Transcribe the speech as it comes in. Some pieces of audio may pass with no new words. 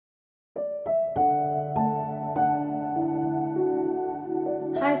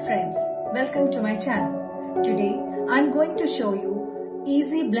friends, welcome to my channel. Today I am going to show you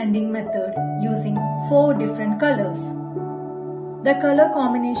easy blending method using 4 different colors. The color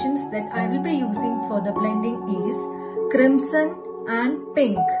combinations that I will be using for the blending is crimson and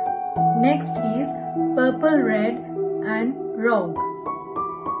pink. Next is purple, red and rogue.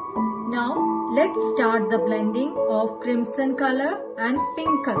 Now let's start the blending of crimson color and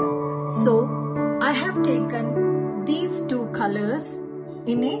pink color. So I have taken these 2 colors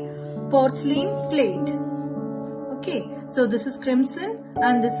in a porcelain plate. Okay, so this is crimson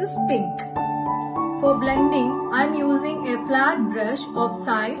and this is pink. For blending, I am using a flat brush of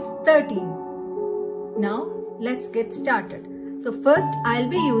size 13. Now let's get started. So first I'll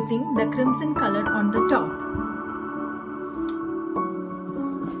be using the crimson color on the top.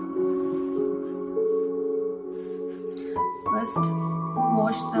 First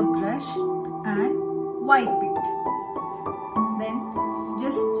wash the brush and wipe it. Then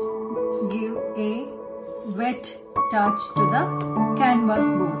just give a wet touch to the canvas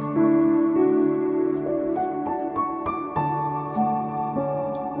board.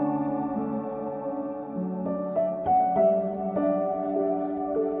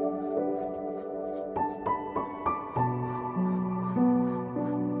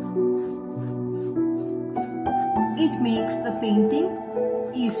 It makes the painting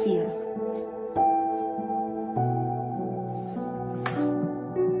easier.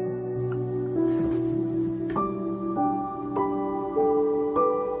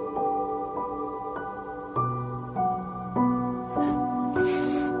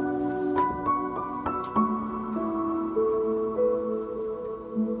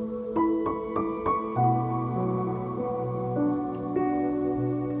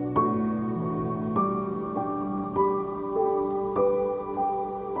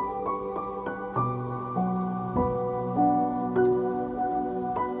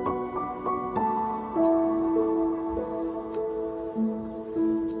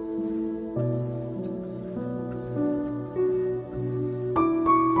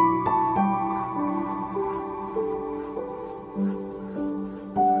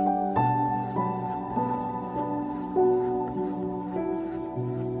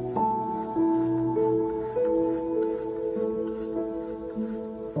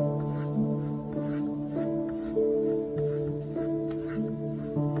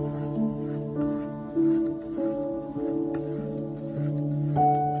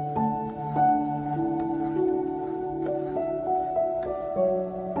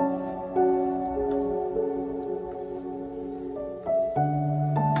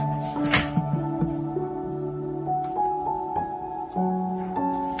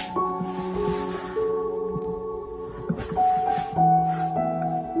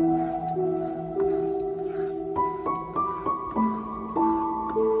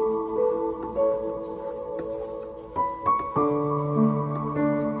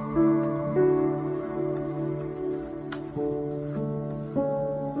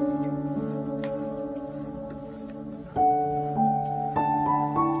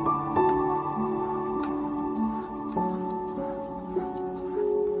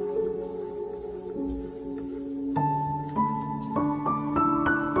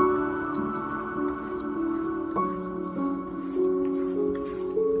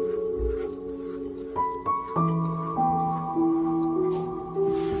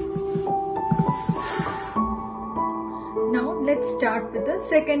 Now let's start with the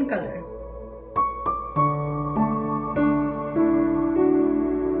second color.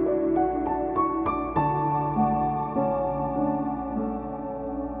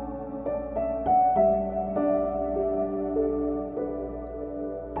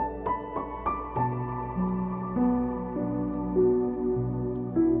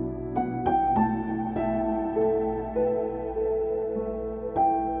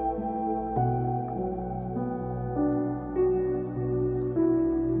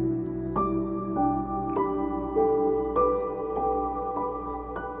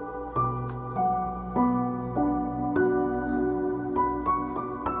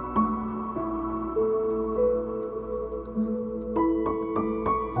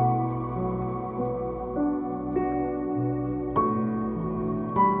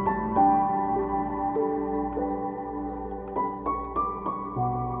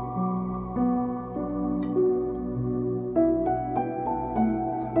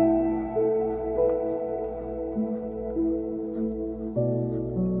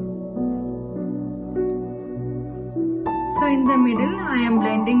 So in the middle I am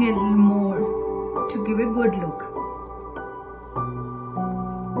blending a little more to give a good look.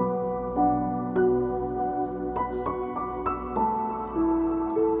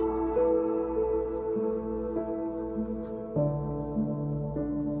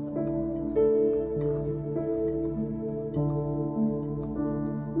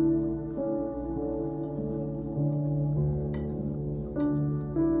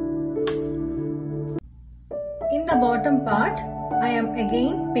 bottom part, I am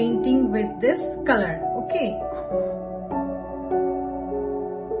again painting with this color. Okay.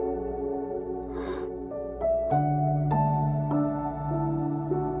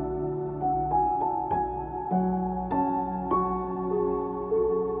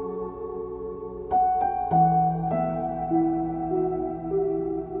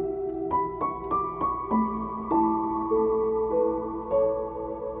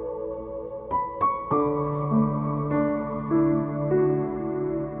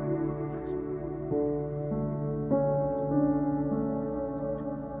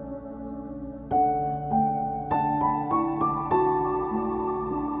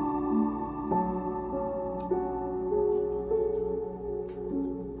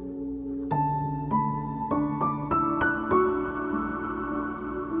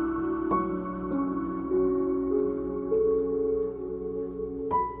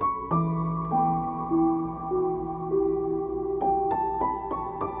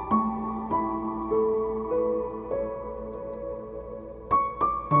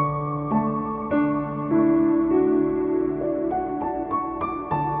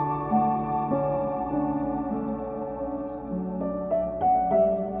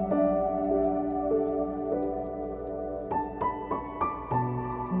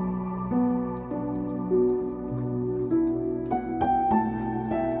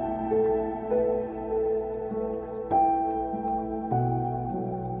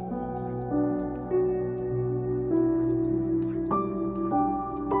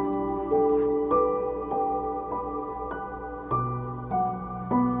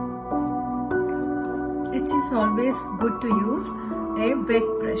 It is always good to use a wet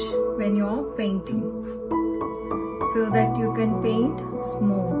brush when you are painting so that you can paint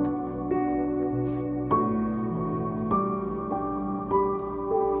smooth.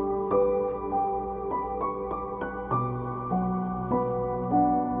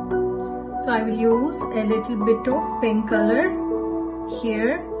 So I will use a little bit of pink color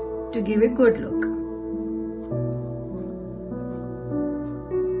here to give a good look.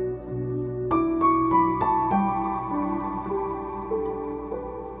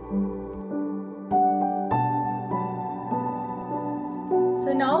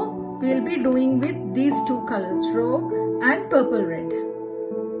 So now we will be doing with these two colors, rogue and purple red.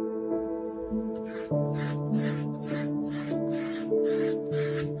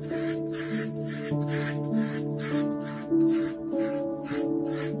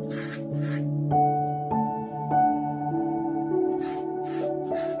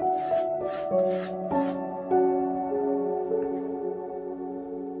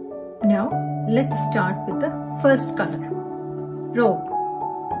 Now let's start with the first color, rogue.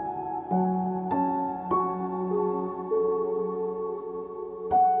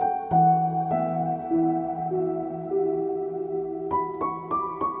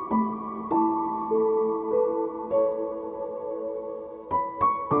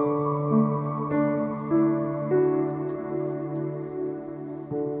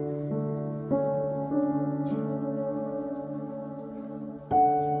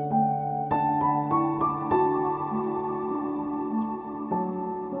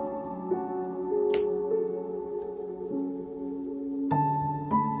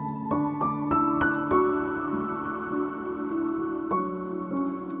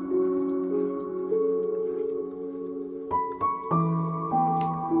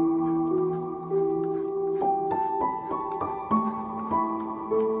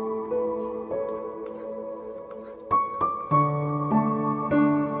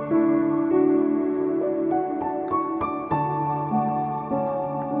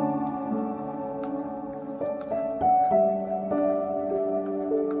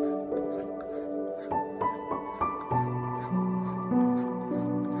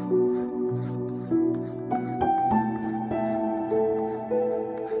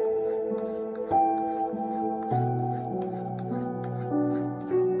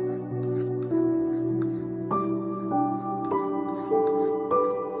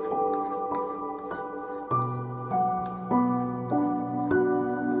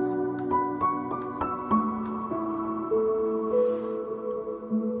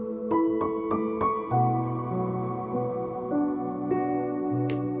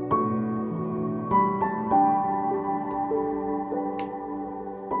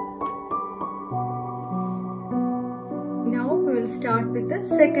 Will start with the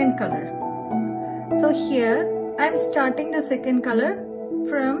second color. So here I am starting the second color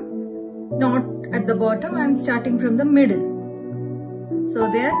from not at the bottom, I am starting from the middle. So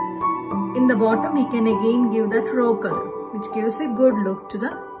there in the bottom we can again give that raw color, which gives a good look to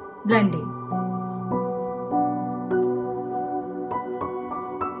the blending.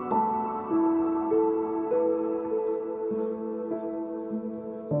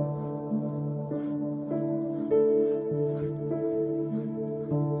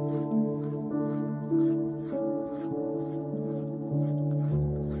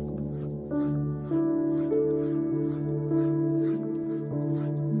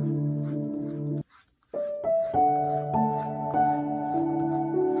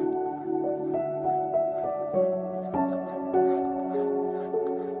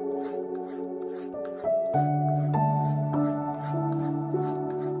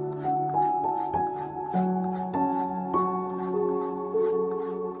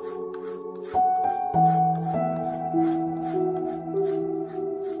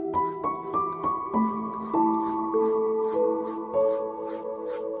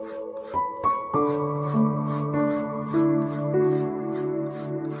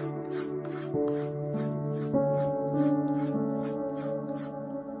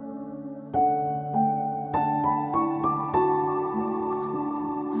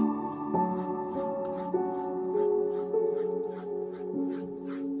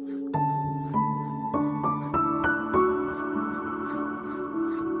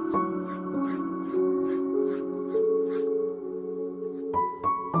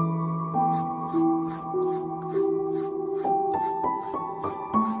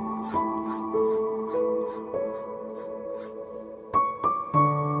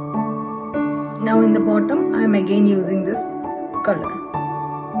 I'm again using this color.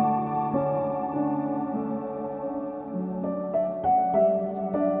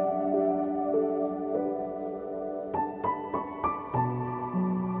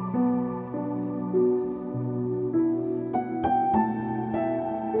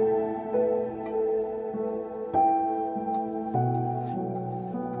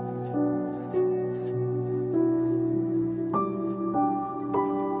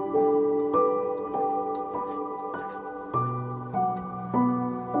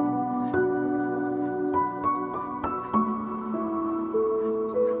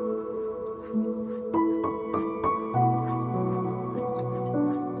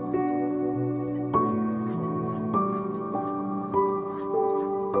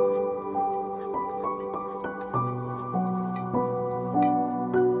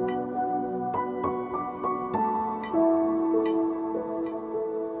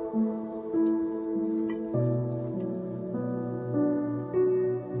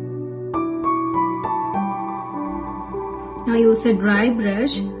 Now use a dry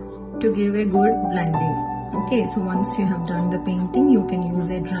brush to give a good blending. Okay, so once you have done the painting, you can use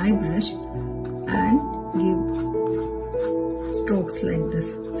a dry brush and give strokes like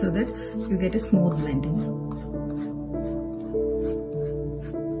this so that you get a smooth blending.